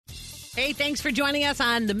Hey, thanks for joining us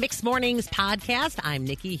on the Mixed Mornings podcast. I'm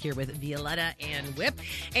Nikki here with Violetta and Whip.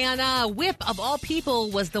 And Whip, of all people,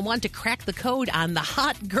 was the one to crack the code on the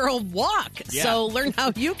hot girl walk. Yeah. So learn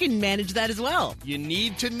how you can manage that as well. You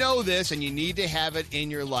need to know this, and you need to have it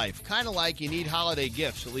in your life. Kind of like you need holiday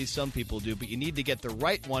gifts, at least some people do, but you need to get the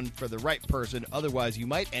right one for the right person. Otherwise, you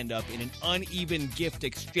might end up in an uneven gift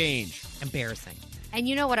exchange. Embarrassing. And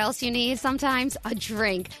you know what else you need sometimes? A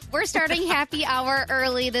drink. We're starting happy hour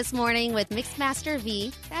early this morning with Mixmaster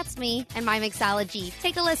V, that's me, and my mixology.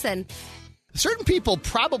 Take a listen. Certain people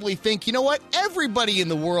probably think, you know what, everybody in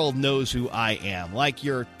the world knows who I am. Like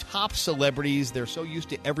your top celebrities, they're so used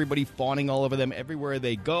to everybody fawning all over them everywhere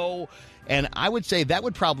they go. And I would say that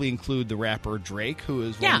would probably include the rapper Drake, who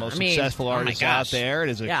is one of the most successful artists out there and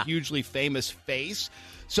is a hugely famous face.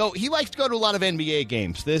 So he likes to go to a lot of NBA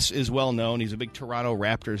games. This is well known. He's a big Toronto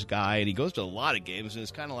Raptors guy, and he goes to a lot of games, and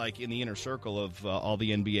it's kind of like in the inner circle of all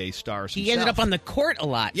the NBA stars He himself. ended up on the court a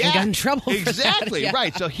lot. Yeah, and got in trouble for that. exactly, Yeah.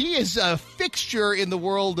 right. So he is a fixture in the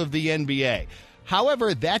world of the NBA.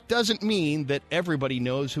 However, that doesn't mean that everybody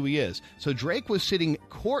knows who he is. So Drake was sitting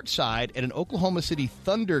courtside at an Oklahoma City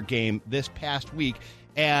Thunder game this past week,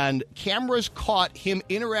 and cameras caught him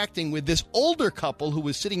interacting with this older couple who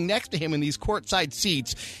was sitting next to him in these courtside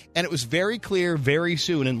seats. And it was very clear very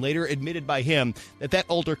soon, and later admitted by him, that that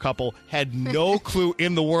older couple had no clue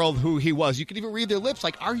in the world who he was. You could even read their lips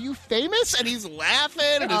like, "Are you famous?" And he's laughing.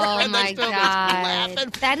 And his Oh friend my next to him is God. laughing.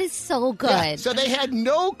 That is so good. Yeah, so they had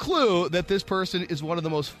no clue that this person is one of the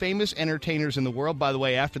most famous entertainers in the world. By the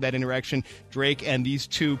way, after that interaction, Drake and these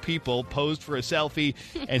two people posed for a selfie,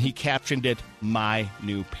 and he captioned it, "My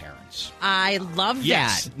new parents." I love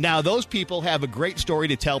Yes. that. Now, those people have a great story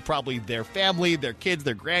to tell, probably their family, their kids,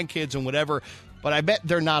 their grandkids, and whatever. But I bet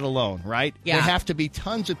they're not alone, right? Yeah. There have to be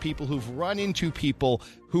tons of people who've run into people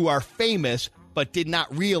who are famous but did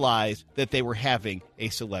not realize that they were having a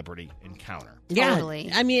celebrity encounter. Yeah, Totally.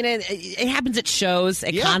 I mean, it happens at shows,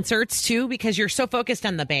 at concerts, too, because you're so focused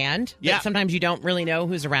on the band that sometimes you don't really know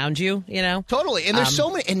who's around you, you know? Totally. And there's so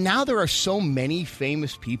many, and now there are so many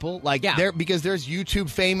famous people. Like, there, because there's YouTube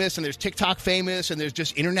famous, and there's TikTok famous, and there's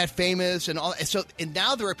just internet famous, and all. And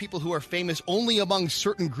now there are people who are famous only among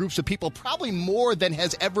certain groups of people, probably more than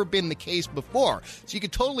has ever been the case before. So you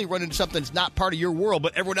could totally run into something that's not part of your world,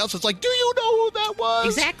 but everyone else is like, "Do you know who that was?"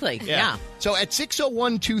 Exactly. Yeah. So at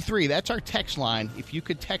 60123, that's our text line. If you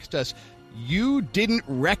could text us, you didn't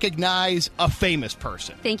recognize a famous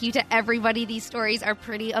person. Thank you to everybody. These stories are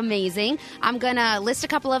pretty amazing. I'm going to list a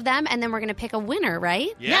couple of them, and then we're going to pick a winner, right?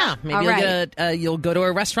 Yeah. Maybe All right. you'll go to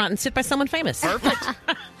a restaurant and sit by someone famous. Perfect.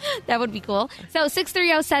 That would be cool. So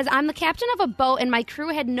 630 says, I'm the captain of a boat, and my crew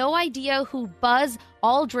had no idea who Buzz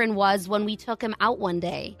Aldrin was when we took him out one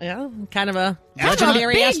day. Yeah, kind of a That's a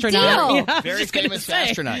legendary big astronaut. deal. Yeah, I was Very just gonna famous say.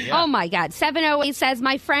 astronaut, yeah. Oh, my God. 708 says,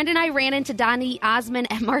 my friend and I ran into Donny Osmond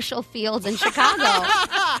at Marshall Fields in Chicago.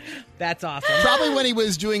 That's awesome. Probably when he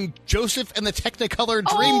was doing Joseph and the Technicolor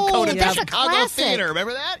Oh, Dreamcoat at that's the a Chicago classic. Theater.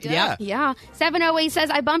 Remember that? Yeah. 708 says,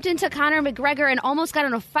 I bumped into Conor McGregor and almost got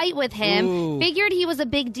in a fight with him. Ooh. Figured he was a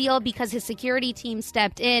big deal because his security team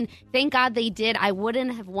stepped in. Thank God they did. I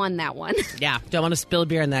wouldn't have won that one. Yeah, don't want to spill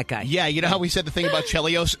beer on that guy. Yeah, you know how we said the thing about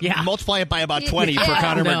Chelios? Yeah. Multiply it by about 20 for Yeah.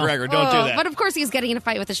 Conor No. McGregor. Don't do that. But of course, he's getting in a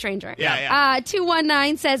fight with a stranger. Yeah.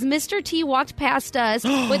 219 says, Mr. T walked past us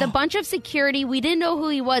with a bunch of security. We didn't know who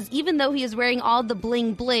he was, even though he is wearing all the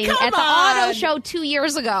bling bling Come at the on. auto show 2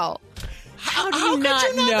 years ago. How do How you could not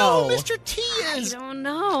you not know? who Mr. T I is? don't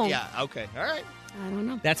know. Yeah, okay. All right. I don't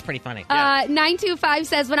know. That's pretty funny. 925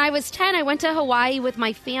 says, when I was 10, I went to Hawaii with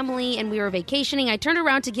my family and we were vacationing. I turned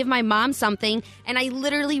around to give my mom something, and I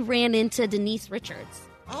literally ran into Denise Richards.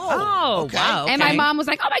 Oh, okay. wow. And my okay. mom was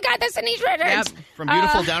like, oh my God, that's Denise Richards. From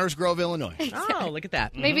beautiful Downers Grove, Illinois. Oh, look at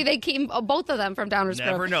that. Maybe they came, both of them from Downers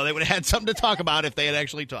Grove. Never know. They would have had something to talk about if they had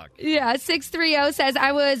actually talked. Yeah, 630 says,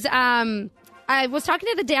 I was talking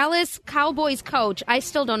to the Dallas Cowboys coach. I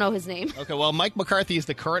still don't know his name. Okay, well, Mike McCarthy is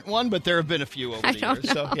the current one, but there have been a few over the don't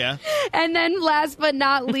years. know. So, yeah. And then last but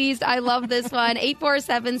not least, I love this one.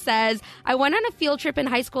 847 says, I went on a field trip in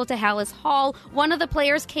high school to Hallis Hall. One of the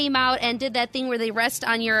players came out and did that thing where they rest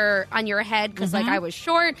on your head because like I was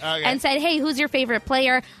short Okay. and said, hey, who's your favorite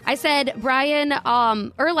player? I said Brian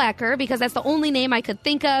Urlacher because that's the only name I could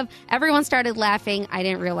think of. Everyone started laughing. I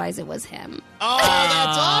didn't realize it was him. Oh,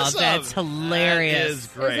 that's awesome. That's hilarious. That is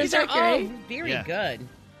great. Isn't These are that great? all very Yeah. good.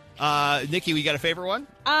 Nikki, we got a favorite one?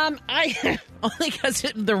 I only because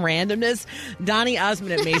the randomness. Donny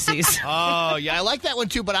Osmond at Macy's. Oh, yeah, I like that one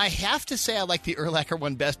too, but I have to say I like the Urlacher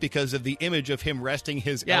one best because of the image of him resting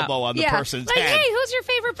his elbow on the person's like, head. hey, who's your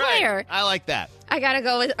favorite Right. player? I like that. I gotta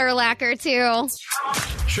go with Urlacher, too.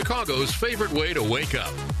 Chicago's favorite way to wake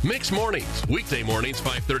up. Mixed Mornings, weekday mornings,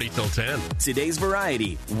 5:30 till 10. Today's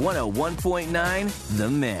Variety, 101.9 The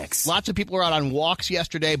Mix. Lots of people were out on walks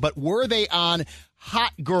yesterday, but were they on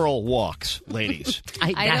hot girl walks, ladies?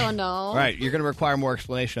 I don't know. All right, you're going to require more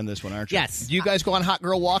explanation on this one, aren't you? Yes. Do you guys go on hot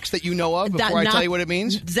girl walks that you know of before I tell you what it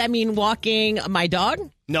means? Does that mean walking my dog?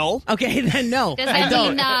 No. Okay, then no. Does I that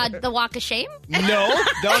don't. mean the walk of shame? No,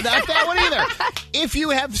 not that one either. If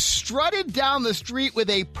you have strutted down the street with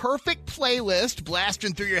a perfect playlist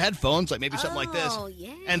blasting through your headphones, like maybe something like this,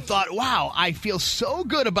 yeah. and thought, wow, I feel so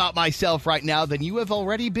good about myself right now, then you have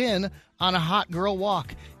already been on a hot girl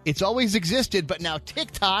walk. It's always existed, but now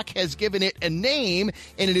TikTok has given it a name,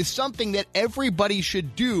 and it is something that everybody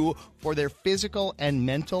should do for their physical and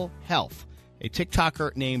mental health. A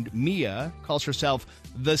TikToker named Mia calls herself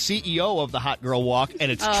the CEO of the Hot Girl Walk,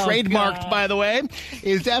 and it's trademarked, by the way,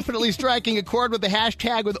 is definitely striking a chord with the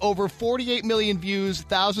hashtag with over 48 million views,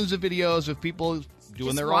 thousands of videos of people doing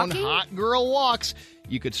Just their walking? own hot girl walks.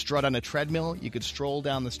 You could strut on a treadmill. You could stroll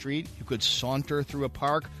down the street. You could saunter through a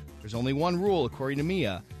park. There's only one rule, according to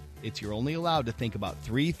Mia. It's you're only allowed to think about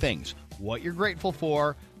three things: what you're grateful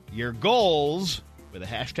for, your goals, with a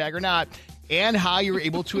hashtag or not, and how you're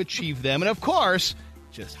able to achieve them. And, of course,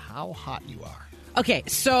 just how hot you are. Okay,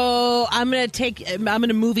 so I'm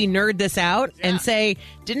gonna movie nerd this out and say,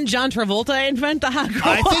 didn't John Travolta invent the hot girl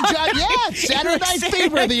I walk? think, it's Saturday Night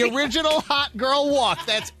Fever, the original hot girl walk.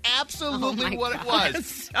 That's absolutely what it was.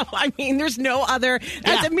 So, I mean, there's no other.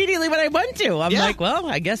 That's immediately what I went to. I'm Yeah. like, well,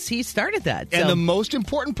 I guess he started that. And so. the most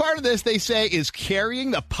important part of this, they say, is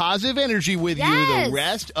carrying the positive energy with you Yes. the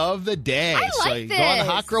rest of the day. I So like you go on the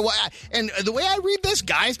this. hot girl walk. And the way I read this,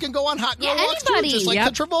 guys can go on hot girl Yeah, walks anybody. too, just like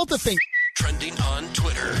Yep. the Travolta thing. Trending on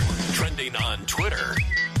Twitter. Trending on Twitter.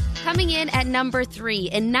 Coming in at number 3,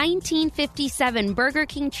 in 1957, Burger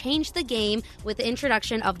King changed the game with the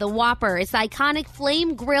introduction of the Whopper. It's the iconic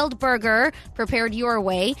flame-grilled burger prepared your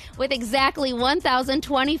way with exactly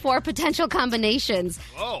 1,024 potential combinations.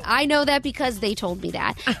 Whoa. I know that because they told me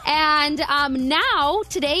that. And now,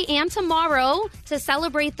 today and tomorrow, to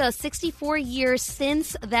celebrate the 64 years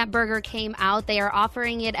since that burger came out, they are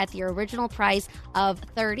offering it at the original price of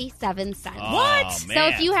 37 cents. What? So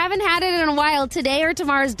if you haven't had it in a while, today or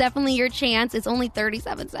tomorrow is definitely your chance. It's only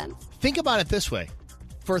 37 cents. Think about it this way.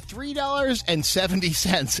 For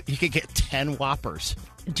 $3.70, you could get 10 Whoppers.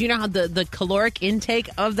 Do you know how the caloric intake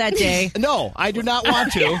of that day? No, I do not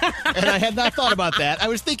want to, and I had not thought about that. I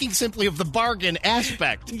was thinking simply of the bargain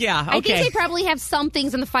aspect. Yeah, okay. I think they probably have some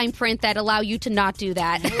things in the fine print that allow you to not do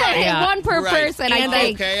that. Yeah. One per Right. person, And I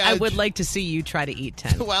think. Okay, I would like to see you try to eat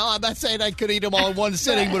 10. Well, I'm not saying I could eat them all in one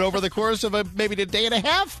sitting, but over the course of maybe a day and a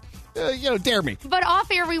half, dare me. But off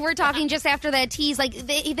air, we were talking just after that tease. Like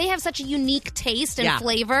they have such a unique taste and Yeah.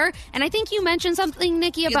 flavor. And I think you mentioned something,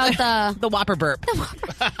 Nikki, about The Whopper burp. It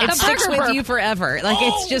the sticks burger with burp. you forever. Like,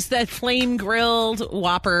 it's just that flame-grilled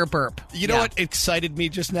Whopper burp. You know what excited me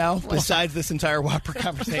just now? Besides this entire Whopper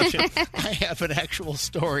conversation, I have an actual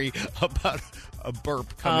story about a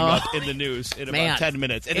burp coming up in the news in Man. about 10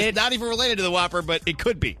 minutes. And it's not even related to the Whopper, but it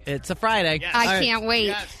could be. It's a Friday. I can't wait.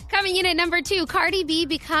 Yes. Coming in at number 2, Cardi B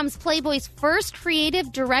becomes Playboy's first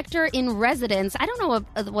creative director in residence. I don't know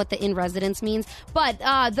what the in residence means, but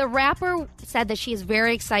the rapper said that she is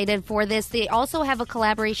very excited for this. They also have a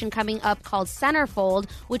collaboration coming up called Centerfold,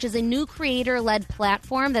 which is a new creator-led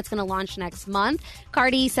platform that's going to launch next month.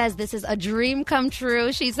 Cardi says this is a dream come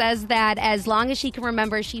true. She says that as long as she can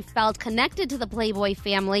remember, she felt connected to the Playboy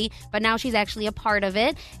family, but now she's actually a part of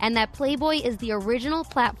it, and that Playboy is the original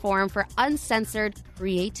platform for uncensored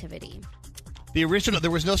creativity. The original,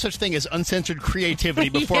 there was no such thing as uncensored creativity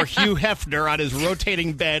before Hugh Hefner on his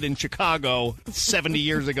rotating bed in Chicago 70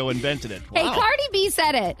 years ago invented it. Hey, Wow. Cardi B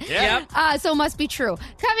said it. Yeah. So it must be true.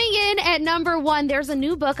 Coming in at number 1, there's a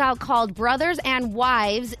new book out called Brothers and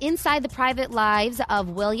Wives, Inside the Private Lives of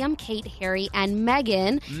William, Kate, Harry, and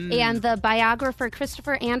Meghan. And the biographer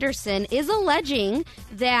Christopher Anderson is alleging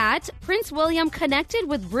that Prince William connected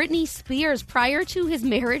with Britney Spears prior to his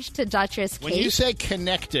marriage to Duchess Kate. When you say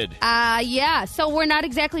connected, Yeah, so we're not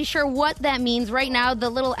exactly sure what that means. Right now,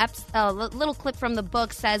 the little clip from the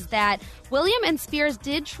book says that William and Spears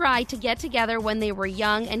did try to get together when they were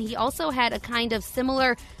young, and he also had a kind of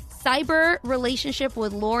similar cyber relationship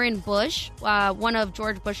with Lauren Bush, one of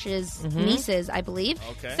George Bush's nieces, I believe.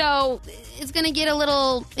 Okay. So it's going to get a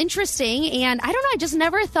little interesting, and I don't know, I just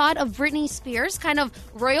never thought of Britney Spears, kind of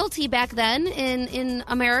royalty back then in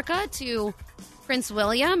America, to Prince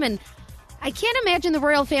William, and I can't imagine the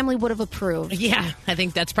royal family would have approved. Yeah, I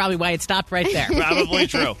think that's probably why it stopped right there. Probably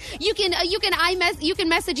true. You can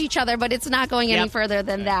message each other, but it's not going any further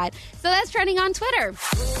than that. So that's trending on Twitter.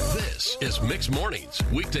 This is Mixed Mornings,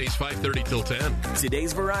 weekdays 5:30 till 10.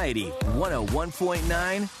 Today's Variety,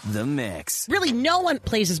 101.9 The Mix. Really, no one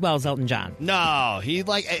plays as well as Elton John. No, he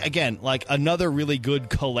like another really good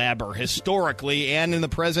collabor historically and in the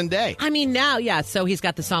present day. I mean, now, so he's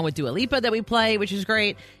got the song with Dua Lipa that we play, which is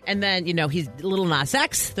great. And then, he's Lil Nas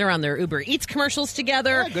X. They're on their Uber Eats commercials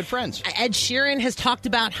together. Yeah, good friends. Ed Sheeran has talked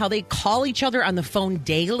about how they call each other on the phone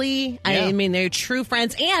daily. Yeah. I mean, they're true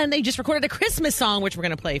friends. And they just recorded a Christmas song, which we're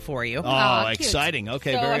going to play for you. Oh, cute. exciting.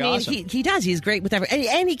 Okay, So, very awesome. He does. He's great with everything.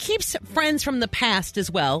 And he keeps friends from the past as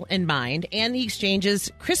well in mind. And he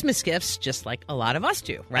exchanges Christmas gifts just like a lot of us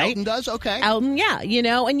do, right? Elton does? Okay. Elton, yeah.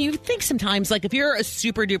 And you think sometimes, like, if you're a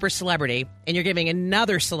super duper celebrity and you're giving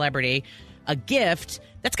another celebrity a gift,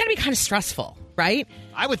 that's got to be kind of stressful, right?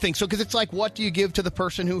 I would think so, because it's like, what do you give to the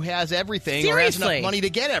person who has everything or has Seriously. enough money to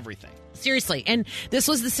get everything? Seriously. And this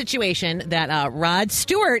was the situation that Rod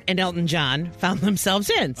Stewart and Elton John found themselves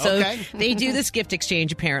in. So Okay. they do this gift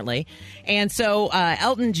exchange, apparently. And so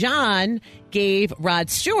Elton John gave Rod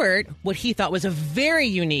Stewart what he thought was a very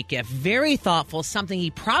unique gift, very thoughtful, something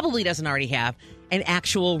he probably doesn't already have, an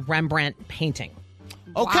actual Rembrandt painting.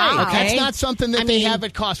 Okay. Wow. That's not something that I they mean, have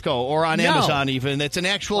at Costco or on no. Amazon even. It's an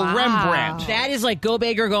actual Wow. Rembrandt. That is like go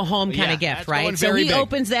big or go home kind Yeah, of gift, that's right? going So very he big.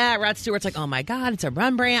 opens that. Rod Stewart's like, oh my God, it's a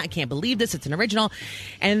Rembrandt. I can't believe this. It's an original.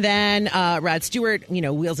 And then Rod Stewart,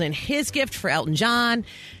 wheels in his gift for Elton John.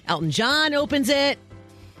 Elton John opens it,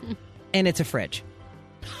 and it's a fridge.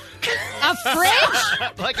 A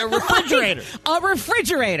fridge? Like a refrigerator. A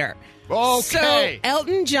refrigerator. Okay. So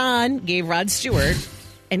Elton John gave Rod Stewart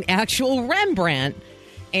an actual Rembrandt.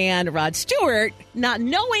 And Rod Stewart, not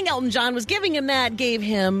knowing Elton John was giving him that, gave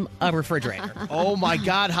him a refrigerator. Oh, my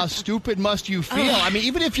God, how stupid must you feel? I mean,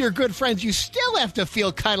 even if you're good friends, you still have to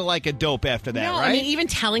feel kind of like a dope after that, No, right? I mean, even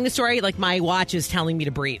telling the story, like my watch is telling me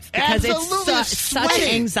to breathe. Because Absolutely, it's such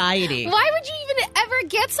sweating. anxiety. Why would you even ever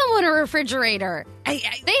get someone a refrigerator? I-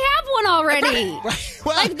 They have one already.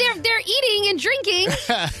 Well, Like they're eating and drinking.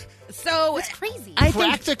 so It's crazy. I think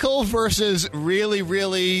practical versus really,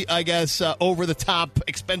 really, I guess, over the top,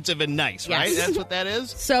 expensive and nice, right? Yes. That's what that is?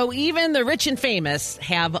 so. Even the rich and famous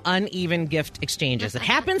have uneven gift exchanges. It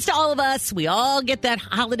happens to all of us. We all get that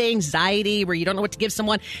holiday anxiety where you don't know what to give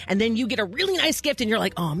someone, and then you get a really nice gift, and you're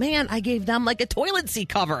like, "Oh man, I gave them like a toilet seat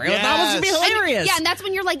cover. That was gonna be Yes. hilarious." Yeah, and that's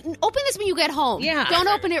when you're like, open this when you get home. Yeah. Don't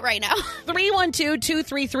open it right now.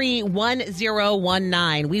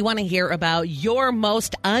 312-233-1019. We want to hear about your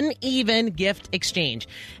most uneven gift exchange.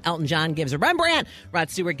 Elton John gives a Rembrandt. Rod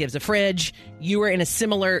Stewart gives a fridge. You were in a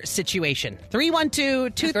similar situation.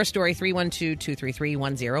 312-2 story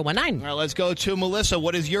 312-233-1019. All right, let's go to Melissa.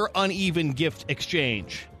 What is your uneven gift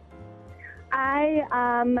exchange? I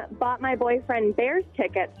bought my boyfriend Bears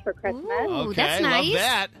tickets for Christmas, Ooh, Okay, that's nice. love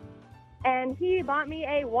that. and he bought me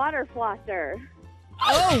a water flosser.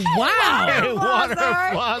 Oh, wow. Water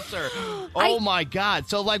flosser. Oh, my God.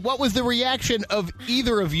 So, like, what was the reaction of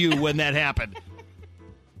either of you when that happened?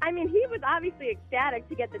 I mean, he was obviously ecstatic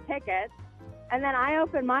to get the tickets. And then I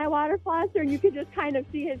opened my water flosser, and you could just kind of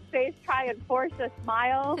see his face try and force a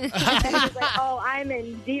smile. And he was like, oh, I'm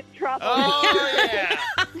in deep trouble. Oh, yeah.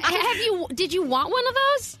 Did you want one of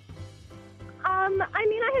those? I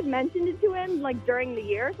mean, I had mentioned it to him, like, during the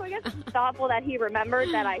year, so I guess it's thoughtful that he remembered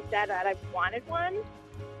that I said that I wanted one.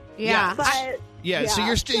 Yeah. But Yeah, so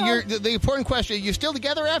you're still, the important question, you still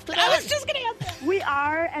together after that? I was just going to answer. we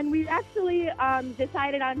are, and we actually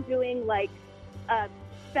decided on doing, like, a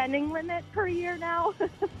spending limit per year now.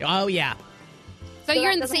 Oh, yeah. So you're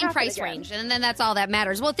that in the doesn't same happen price again. range, and then that's all that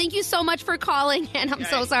matters. Well, thank you so much for calling, and I'm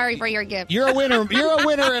so sorry for your gift. You're a winner. You're a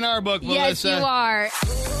winner in our book, Yes, Melissa. you are.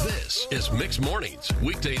 This is Mixed Mornings,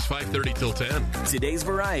 weekdays 5:30 till 10. Today's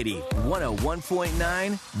Variety,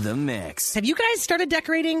 101.9 The Mix. Have you guys started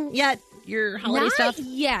decorating yet? Your holiday Not stuff?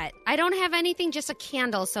 yet. I don't have anything, just a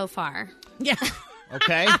candle so far. Yeah.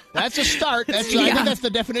 Okay, that's a start. I Yeah. think that's the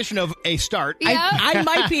definition of a start. I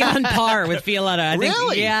might be on par with Violetta. I think,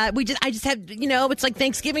 Really? yeah, I just had, it's like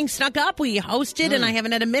Thanksgiving snuck up. We hosted, and I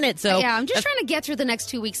haven't had a minute. So Yeah, I'm just trying to get through the next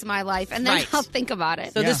 2 weeks of my life, and then Right. I'll think about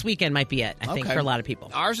it. So Yeah. this weekend might be it, I think, Okay. for a lot of people.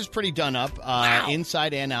 Ours is pretty done up,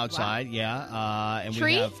 inside and outside. Yeah, and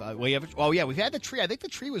Tree? we have. Oh yeah, we've had the tree. I think the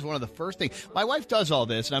tree was one of the first things. My wife does all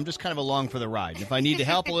this, and I'm just kind of along for the ride. If I need to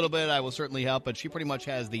help a little bit, I will certainly help. But she pretty much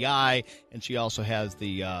has the eye, and she also has has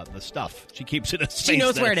the stuff. She keeps it in a space. She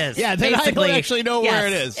knows that- where it is. Yeah, then I basically. don't actually know where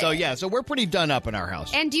it Yes. is. So we're pretty done up in our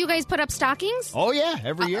house. And do you guys put up stockings? Oh yeah,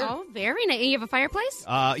 every year. Oh, very nice. You have a fireplace?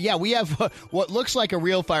 Yeah, we have what looks like a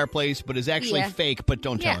real fireplace, but is actually Yeah. fake. But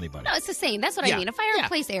don't tell anybody. No, it's the same. That's what Yeah. I mean. A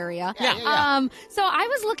fireplace area. Yeah. So I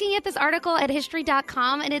was looking at this article at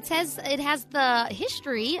history.com, and it has the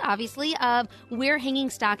history, obviously, of where hanging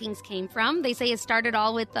stockings came from. They say it started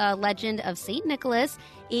all with the legend of St. Nicholas,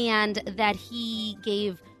 and that he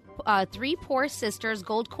gave 3 poor sisters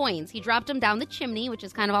gold coins. He dropped them down the chimney, which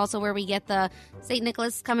is kind of also where we get the St.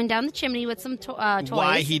 Nicholas coming down the chimney with some toys.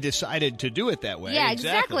 Why he decided to do it that way? Yeah,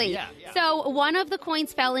 exactly. Yeah. So one of the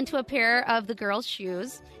coins fell into a pair of the girls'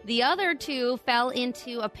 shoes. The other 2 fell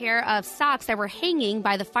into a pair of socks that were hanging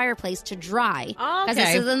by the fireplace to dry. Oh, Because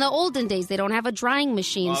okay. this is in the olden days. They don't have a drying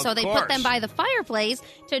machine. Of So they put course. them by the fireplace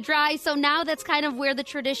to dry. So now that's kind of where the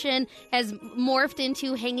tradition has morphed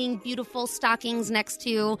into hanging beautiful stockings next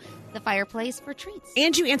to the fireplace for treats.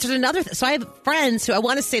 And you answered another so I have friends who I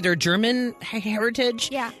want to say they're German heritage.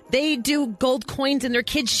 Yeah. They do gold coins in their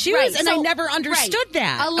kids' shoes, Right, and I so- never understood right.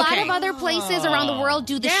 that. A lot Okay. of other places around the world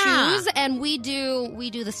do the Yeah. shoes, and we do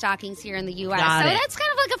the stockings here in the U.S. Got so it. that's kind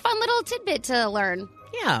of like a fun little tidbit to learn.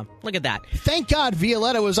 Yeah, look at that. Thank God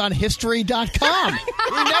Violetta was on History.com.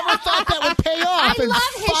 We never thought that would pay off. I and love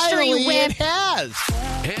History finally Whip. it has.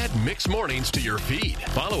 Add Mix Mornings to your feed.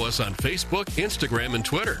 Follow us on Facebook, Instagram, and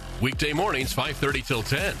Twitter. Weekday mornings, 5:30 till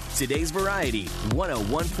 10. Today's Variety,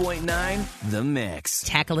 101.9 The Mix.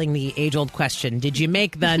 Tackling the age-old question: did you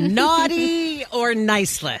make the naughty or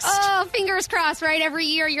nice list? Oh, fingers crossed, right? Every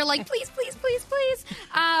year you're like, please, please, please, please.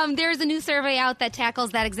 There's a new survey out that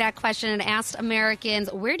tackles that exact question and asked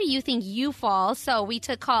Americans, where do you think you fall? So we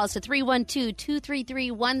took calls to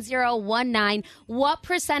 312-233-1019. What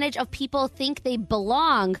percentage of people think they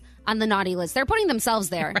belong on the naughty list? They're putting themselves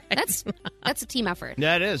there. That's a team effort.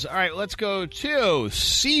 That is. All right, let's go to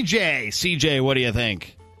CJ. CJ, what do you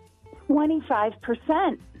think?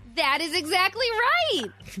 25%. That is exactly right.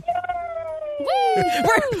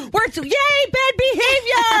 We're yay, bad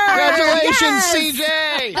behavior! Congratulations, Yes.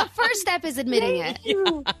 CJ. The first step is admitting it.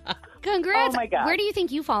 Congrats. Oh, my God. Where do you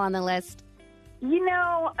think you fall on the list? You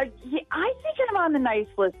know, I think I'm on the nice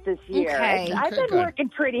list this year. Okay. I've been good. working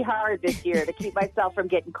pretty hard this year to keep myself from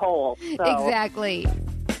getting cold. So. Exactly.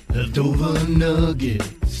 Leftover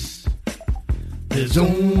nuggets. There's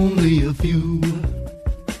only a few.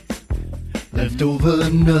 Leftover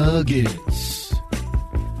nuggets.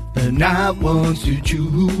 The night wants to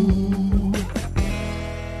chew.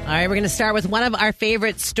 All right, we're going to start with one of our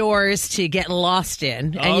favorite stores to get lost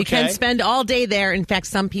in. And you can Okay. spend all day there. In fact,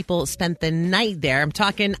 some people spent the night there. I'm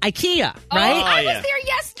talking IKEA, right? I yeah. was there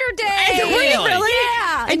yesterday. Were you really?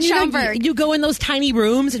 Yeah. And in you know, Schaumburg. you go in those tiny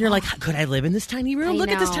rooms and you're like, could I live in this tiny room? I Look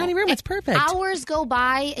at this know. tiny room. It's perfect. Hours go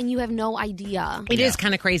by and you have no idea. It is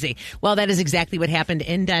kind of crazy. Well, that is exactly what happened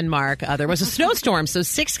in Denmark. There was a snowstorm, so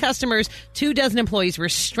 6 customers, 24 employees were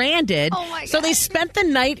stranded. Oh, my So God. they spent the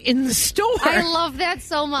night in the store. I love that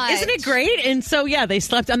so much. Isn't it great? And so, yeah, they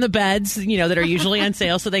slept on the beds, that are usually on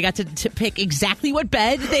sale. So they got to pick exactly what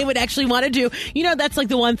bed they would actually want to do. That's like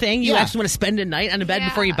the one thing. You Yeah. actually want to spend a night on a bed Yeah.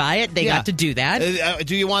 before you buy it. They Yeah. got to do that.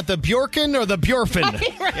 Do you want the Bjorken or the Bjorfen?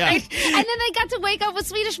 Right. Yeah. And then they got to wake up with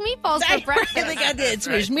Swedish meatballs for breakfast. They got the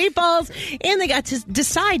Swedish meatballs, and they got to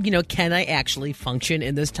decide, can I actually function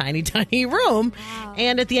in this tiny, tiny room? Wow.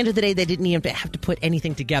 And at the end of the day, they didn't even have to put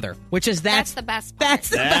anything together, which is That's the best part. That's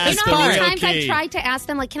the That's best the How many part. real times I've key. tried to ask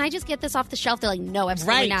them, like, can I just get this off the shelf? They're like, no,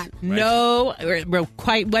 absolutely Right. not. No,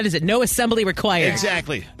 what is it? No assembly required.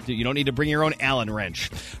 Exactly. You don't need to bring your own Allen wrench.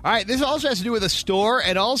 All right, this also has to do with a store,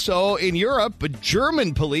 and also in Europe,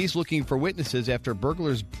 German police looking for witnesses after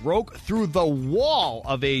burglars broke through the wall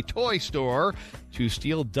of a toy store to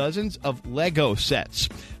steal dozens of Lego sets.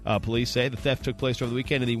 Police say the theft took place over the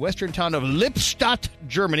weekend in the western town of Lippstadt,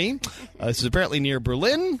 Germany. This is apparently near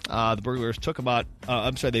Berlin. The burglars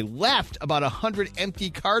they left about 100 empty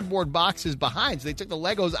cardboard boxes behind. So they took the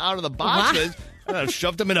Legos out of the boxes,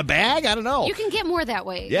 shoved them in a bag. I don't know. You can get more that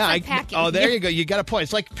way. Yeah, It's like packing. there you go. You got a point.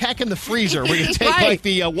 It's like packing the freezer where you take Right. like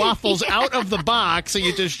the waffles out of the box and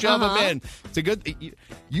you just shove them in. It's a good.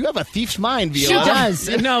 You have a thief's mind, She Viola. does.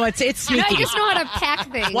 No, it's I sneaky. just know how to pack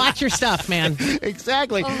things. Watch your stuff, man.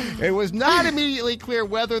 Exactly. It was not immediately clear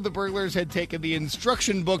whether the burglars had taken the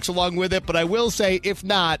instruction books along with it, but I will say, if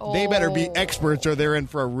not, they better be experts or they're in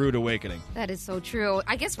for a rude awakening. That is so true.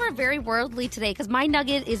 I guess we're very worldly today because my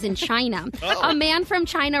nugget is in China. A man from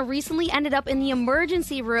China recently ended up in the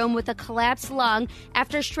emergency room with a collapsed lung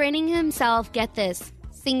after straining himself, get this,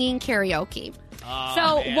 singing karaoke.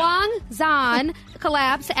 Wang Zhan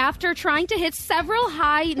collapsed after trying to hit several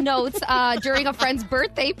high notes during a friend's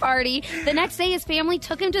birthday party. The next day, his family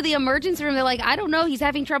took him to the emergency room. They're like, I don't know, he's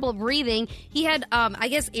having trouble breathing. He had, I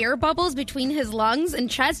guess, air bubbles between his lungs and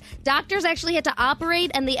chest. Doctors actually had to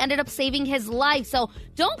operate, and they ended up saving his life. So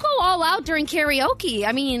don't go all out during karaoke.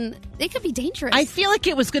 I mean, it could be dangerous. I feel like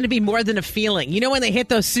it was going to be more than a feeling. You know when they hit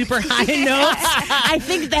those super high notes? I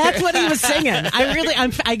think that's what he was singing.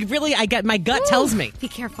 I get my gut tells me. Be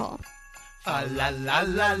careful. Fa la la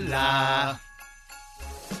la la.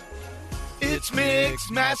 It's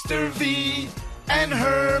Mixmaster V and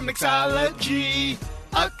her mixology.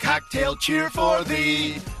 A cocktail cheer for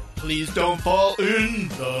thee. Please don't fall in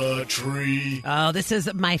the tree. Oh, this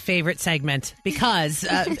is my favorite segment because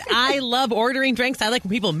I love ordering drinks. I like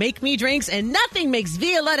when people make me drinks, and nothing makes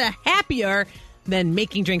Violetta happier than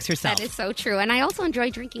making drinks herself. That is so true. And I also enjoy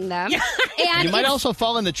drinking them. And You might also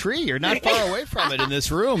fall in the tree. You're not far away from it in this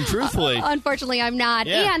room, truthfully. Unfortunately, I'm not.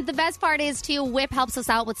 Yeah. And the best part is, too, Whip helps us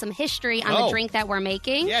out with some history on the drink that we're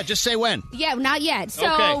making. Yeah, just say when. Yeah, not yet.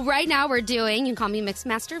 So Okay. right now we're doing, you can call me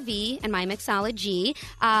Mixmaster V and my Mixology.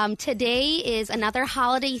 Today is another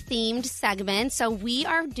holiday-themed segment. So we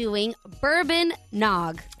are doing Bourbon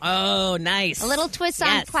Nog. Oh, nice. A little twist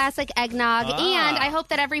on classic eggnog. And I hope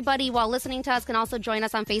that everybody, while listening to us, can also join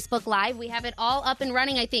us on Facebook Live. We have it all up and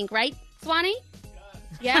running, I think, right, Swanee?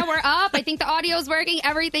 Yeah, we're up. I think the audio's working.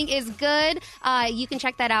 Everything is good. You can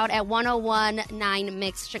check that out at 1019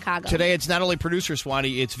 Mix Chicago. Today, it's not only producer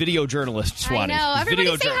Swanee, it's video journalist Swanee. I know. Everybody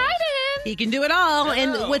Video say hi to him. He can do it all.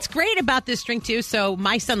 And what's great about this drink, too, so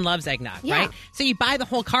my son loves eggnog, right? So you buy the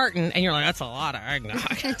whole carton, and you're like, that's a lot of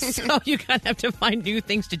eggnog. So you kind of have to find new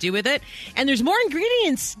things to do with it. And there's more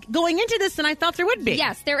ingredients going into this than I thought there would be.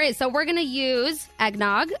 Yes, there is. So we're going to use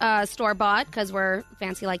eggnog, store-bought, because we're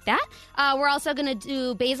fancy like that. We're also going to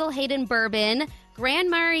do Basil Hayden bourbon,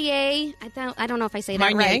 Grand Marnier. I don't know if I say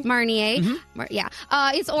that right. Marnier.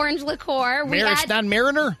 Mm-hmm. It's orange liqueur. It's not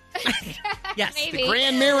Mariner? Yes. Maybe. The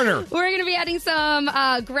Grand Mariner. We're going to be adding some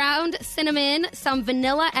ground cinnamon, some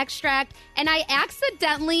vanilla extract, and I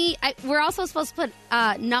accidentally, we're also supposed to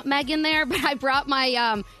put nutmeg in there, but I brought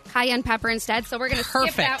my cayenne pepper instead, so we're going to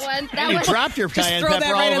skip that one. You dropped your Just cayenne throw pepper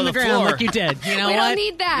that all right over on the ground floor. like you did. You know we what? don't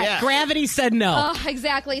need that. Yeah. Gravity said no. Oh,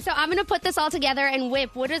 exactly. So I'm going to put this all together and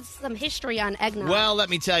Whip. What is some history on eggnog? Well, let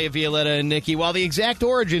me tell you, Violetta and Nikki, while the exact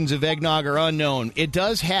origins of eggnog are unknown, it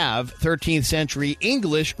does have 13th century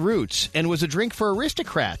English roots and was a drink for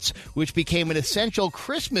aristocrats, which became an essential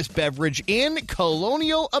Christmas beverage in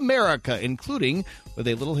colonial America, including with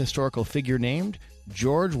a little historical figure named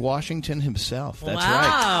George Washington himself. That's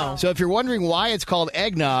Wow. right. So if you're wondering why it's called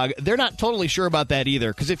eggnog, they're not totally sure about that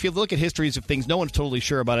either. Because if you look at histories of things, no one's totally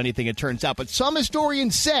sure about anything, it turns out. But some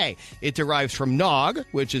historians say it derives from nog,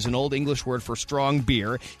 which is an Old English word for strong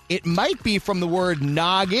beer. It might be from the word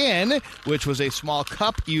noggin, which was a small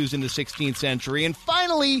cup used in the 16th century. And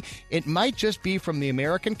finally, it might just be from the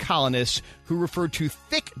American colonists who referred to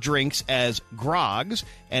thick drinks as grogs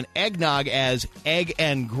and eggnog as egg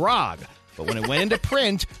and grog. But when it went into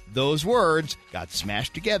print, those words got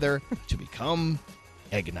smashed together to become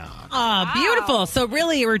eggnog. Oh, beautiful. So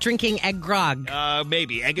really, we're drinking egg grog.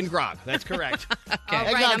 Maybe. Egg and grog. That's correct. All right,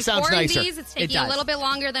 Eggnog I'm sounds pouring nicer. these. It's It taking a does. little bit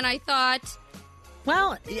longer than I thought.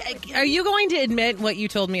 Well, are you going to admit what you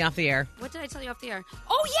told me off the air? What did I tell you off the air?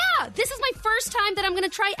 Oh, yeah. This is my first time that I'm going to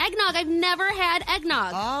try eggnog. I've never had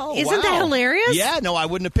eggnog. Oh, Isn't that hilarious? Yeah, no, I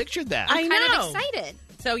wouldn't have pictured that. I kind know. of excited.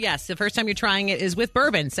 So, yes, the first time you're trying it is with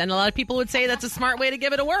bourbons. And a lot of people would say that's a smart way to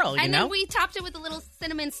give it a whirl, you And know? then we topped it with a little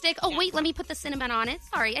cinnamon stick. Oh, wait, let me put the cinnamon on it.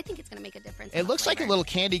 Sorry, I think it's going to make a difference. It looks like a little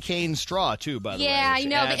candy cane straw, too, by the way. Yeah, I which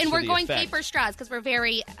know. adds And to we're the going effect. paper straws because we're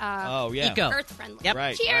very Eco. earth-friendly. Yep.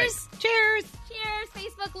 Right, Cheers. Cheers. Cheers.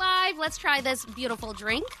 Facebook Live. Let's try this beautiful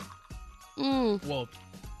drink. Whoa.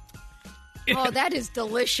 Oh, that is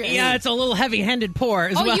delicious. Yeah, it's a little heavy-handed pour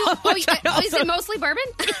as well. which I Is also- it mostly bourbon?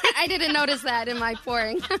 I didn't notice that in my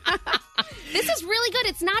pouring. This is really good.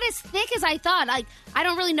 It's not as thick as I thought. I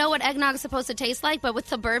don't really know what eggnog is supposed to taste like, but with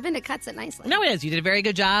the bourbon, it cuts it nicely. No, it is. You did a very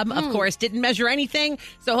good job. Of course, didn't measure anything.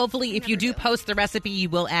 So hopefully, if you do post the recipe, you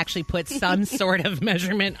will actually put some sort of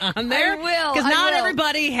measurement on there. I will. Because I not will.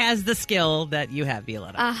 everybody has the skill that you have,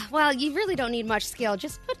 Violetta. Well, you really don't need much skill.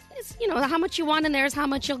 Just put, how much you want in there is how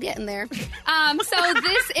much you'll get in there. So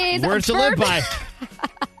this is Words to live by.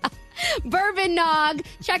 Bourbon Nog.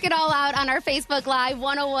 Check it all out on our Facebook Live,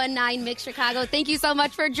 1019 Mix Chicago. Thank you so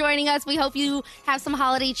much for joining us. We hope you have some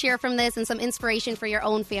holiday cheer from this and some inspiration for your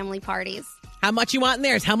own family parties. How much you want in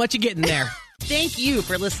there is how much you get in there. Thank you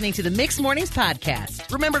for listening to the Mix Mornings podcast.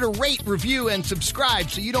 Remember to rate, review, and subscribe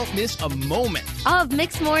so you don't miss a moment Of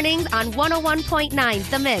Mix Mornings on 101.9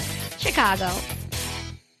 The Mix, Chicago.